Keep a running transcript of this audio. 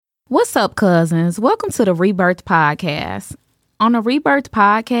What's up, cousins? Welcome to the Rebirth Podcast. On the Rebirth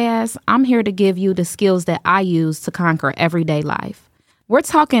Podcast, I'm here to give you the skills that I use to conquer everyday life. We're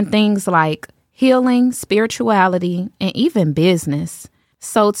talking things like healing, spirituality, and even business.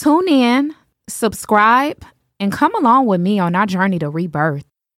 So tune in, subscribe, and come along with me on our journey to rebirth.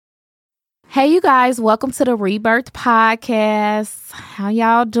 Hey, you guys, welcome to the Rebirth Podcast. How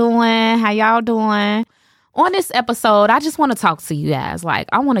y'all doing? On this episode, I just want to talk to you guys.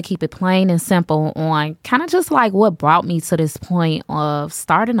 I want to keep it plain and simple on kind of just what brought me to this point of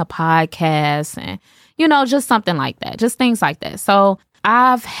starting a podcast and, just something like that, just things like that. So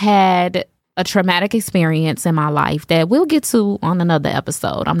I've had a traumatic experience in my life that we'll get to on another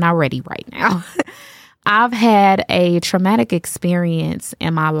episode. I'm not ready right now. I've had a traumatic experience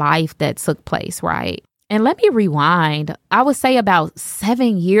in my life that took place, right? And let me rewind. I would say about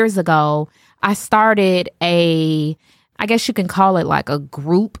 7 years ago, I started I guess you can call it a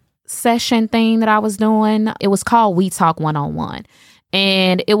group session thing that I was doing. It was called We Talk One-on-One.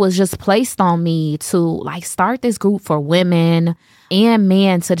 And it was just placed on me to start this group for women and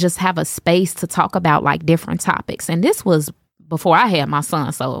men to just have a space to talk about different topics. And this was before I had my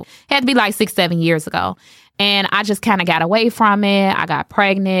son. So it had to be 6-7 years ago. And I just kind of got away from it. I got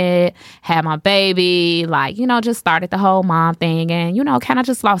pregnant, had my baby, just started the whole mom thing and, kind of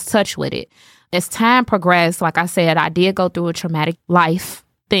just lost touch with it. As time progressed, like I said, I did go through a traumatic life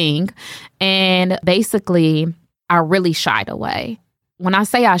thing. And basically, I really shied away. When I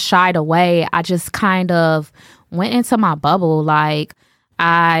say I shied away, I just kind of went into my bubble.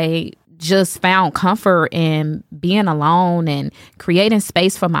 I just found comfort in being alone and creating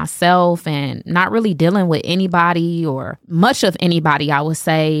space for myself and not really dealing with anybody or much of anybody, I would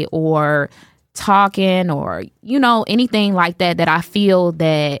say, or talking or, anything like that I feel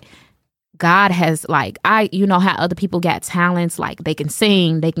that God has how other people got talents, they can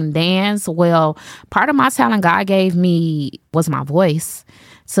sing, they can dance. Well, part of my talent God gave me was my voice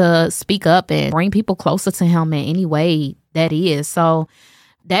to speak up and bring people closer to him in any way that is. So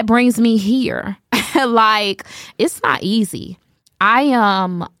that brings me here. It's not easy.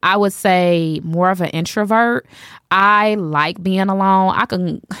 I would say more of an introvert. I like being alone.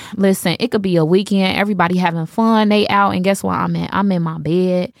 It could be a weekend, everybody having fun, they out, and guess what I'm at? I'm in my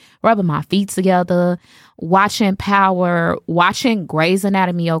bed, rubbing my feet together, watching Power, watching Grey's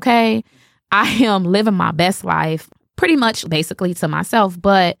Anatomy, okay? I am living my best life, pretty much basically to myself,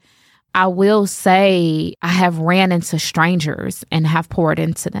 but I will say I have ran into strangers and have poured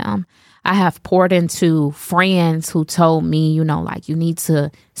into them. I have poured into friends who told me, you need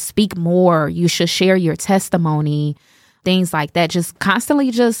to speak more. You should share your testimony, things like that. Just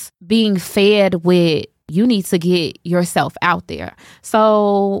constantly just being fed with, you need to get yourself out there.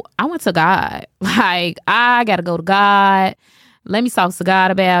 So I went to God. I got to go to God. Let me talk to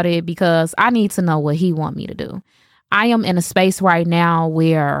God about it because I need to know what he want me to do. I am in a space right now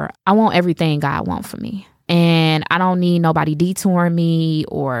where I want everything God wants for me. And I don't need nobody detouring me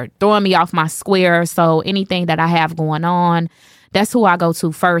or throwing me off my square. So anything that I have going on, that's who I go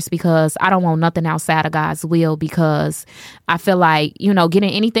to first because I don't want nothing outside of God's will because I feel getting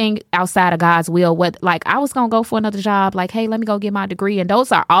anything outside of God's will, I was going to go for another job, hey, let me go get my degree. And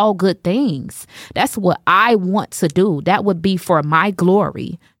those are all good things. That's what I want to do. That would be for my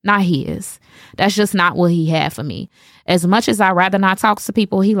glory, not his. That's just not what he had for me. As much as I'd rather not talk to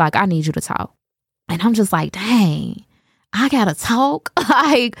people, he I need you to talk. And I'm just dang, I gotta talk.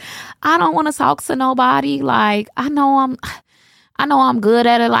 I don't want to talk to nobody. I know I'm good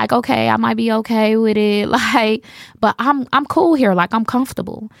at it. Okay, I might be okay with it. But I'm cool here. I'm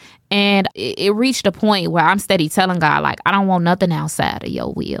comfortable. And it reached a point where I'm steady telling God, I don't want nothing outside of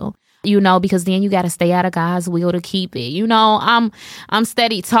your will. Because then you got to stay out of God's will to keep it. I'm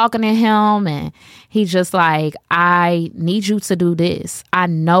steady talking to him and he's just I need you to do this. I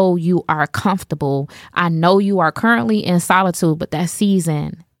know you are comfortable. I know you are currently in solitude, but that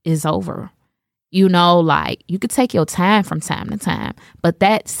season is over. You could take your time from time to time, but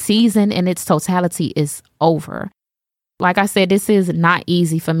that season in its totality is over. Like I said, this is not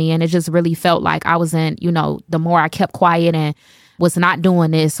easy for me. And it just really felt like I was in, the more I kept quiet and was not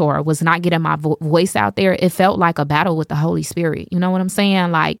doing this or was not getting my voice out there, it felt like a battle with the Holy Spirit. You know what I'm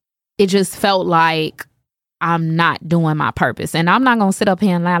saying? It just felt like I'm not doing my purpose. And I'm not going to sit up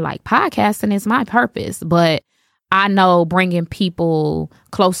here and lie podcasting is my purpose. But I know bringing people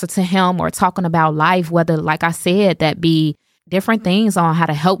closer to him or talking about life, whether, like I said, that be different things on how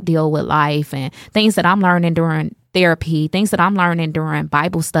to help deal with life and things that I'm learning during therapy, things that I'm learning during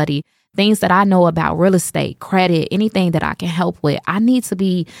Bible study, things that I know about real estate, credit, anything that I can help with. I need to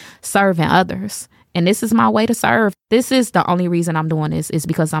be serving others. And this is my way to serve. This is the only reason I'm doing this is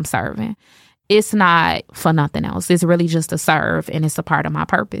because I'm serving. It's not for nothing else. It's really just to serve, and it's a part of my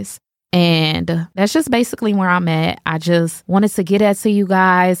purpose. And that's just basically where I'm at. I just wanted to get that to you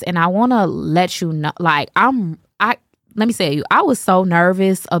guys, and I want to let you know, like, let me say, I was so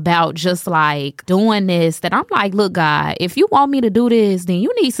nervous about just like doing this that I'm like, look, God, if you want me to do this, then you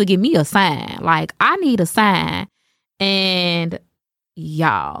need to give me a sign. Like, I need a sign. And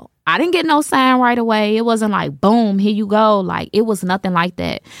y'all, I didn't get no sign right away. It wasn't like, boom, here you go. Like, it was nothing like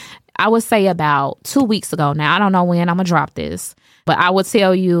that. I would say about 2 weeks ago. Now, I don't know when I'm going to drop this, but I would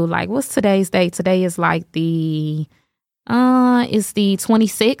tell you, like, what's today's date? Today is like it's the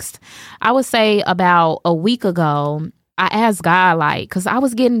 26th. I would say about a week ago, I asked God, like, because I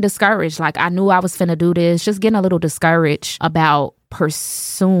was getting discouraged. Like, I knew I was finna do this, just getting a little discouraged about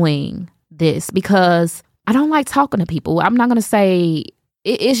pursuing this because I don't like talking to people. I'm not going to say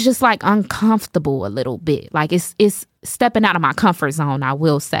it's just like uncomfortable a little bit. Like, it's stepping out of my comfort zone, I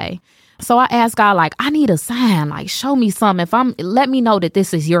will say. So I asked God, like, I need a sign, like, show me something. Let me know that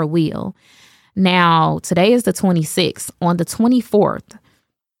this is your will. Now, today is the 26th. On the 24th,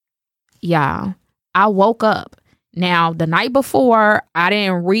 yeah, I woke up. Now, the night before, I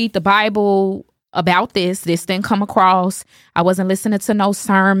didn't read the Bible about this. This didn't come across. I wasn't listening to no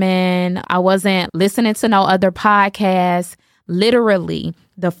sermon. I wasn't listening to no other podcast. Literally,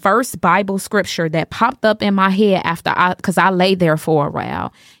 the first Bible scripture that popped up in my head because I lay there for a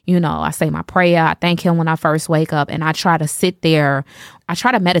while. You know, I say my prayer. I thank him when I first wake up, and I try to sit there. I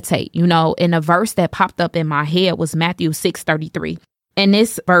try to meditate, you know, and the verse that popped up in my head was Matthew 6:33. And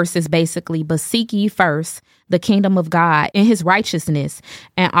this verse is basically, but seek ye first the kingdom of God and his righteousness,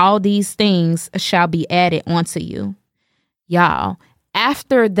 and all these things shall be added unto you. Y'all,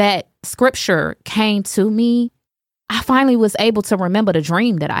 after that scripture came to me, I finally was able to remember the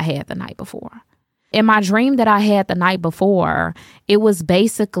dream that I had the night before. In my dream that I had the night before, it was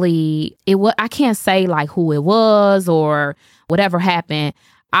basically, I can't say like who it was or whatever happened.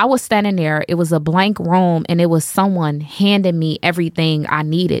 I was standing there. It was a blank room, and it was someone handing me everything I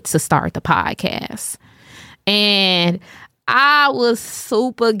needed to start the podcast. And I was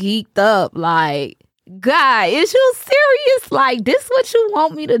super geeked up. Like, God, is you serious? Like, this what you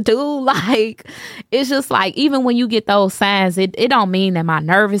want me to do? Like, it's just like, even when you get those signs, it don't mean that my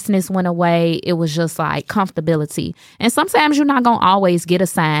nervousness went away. It was just like comfortability. And sometimes you're not going to always get a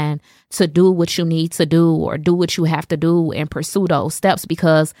sign to do what you need to do or do what you have to do and pursue those steps,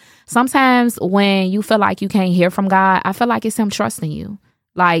 because sometimes when you feel like you can't hear from God, I feel like it's him trusting you.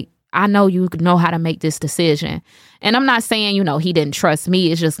 Like, I know you know how to make this decision. And I'm not saying, you know, he didn't trust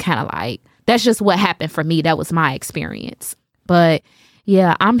me. It's just kind of like, that's just what happened for me. That was my experience. But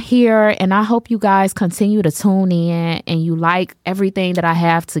yeah, I'm here, and I hope you guys continue to tune in and you like everything that I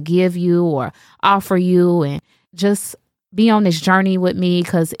have to give you or offer you, and just be on this journey with me,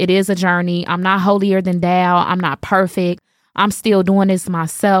 because it is a journey. I'm not holier than thou. I'm not perfect. I'm still doing this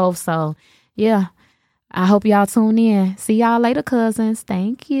myself. So yeah, I hope y'all tune in. See y'all later, cousins.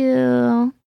 Thank you.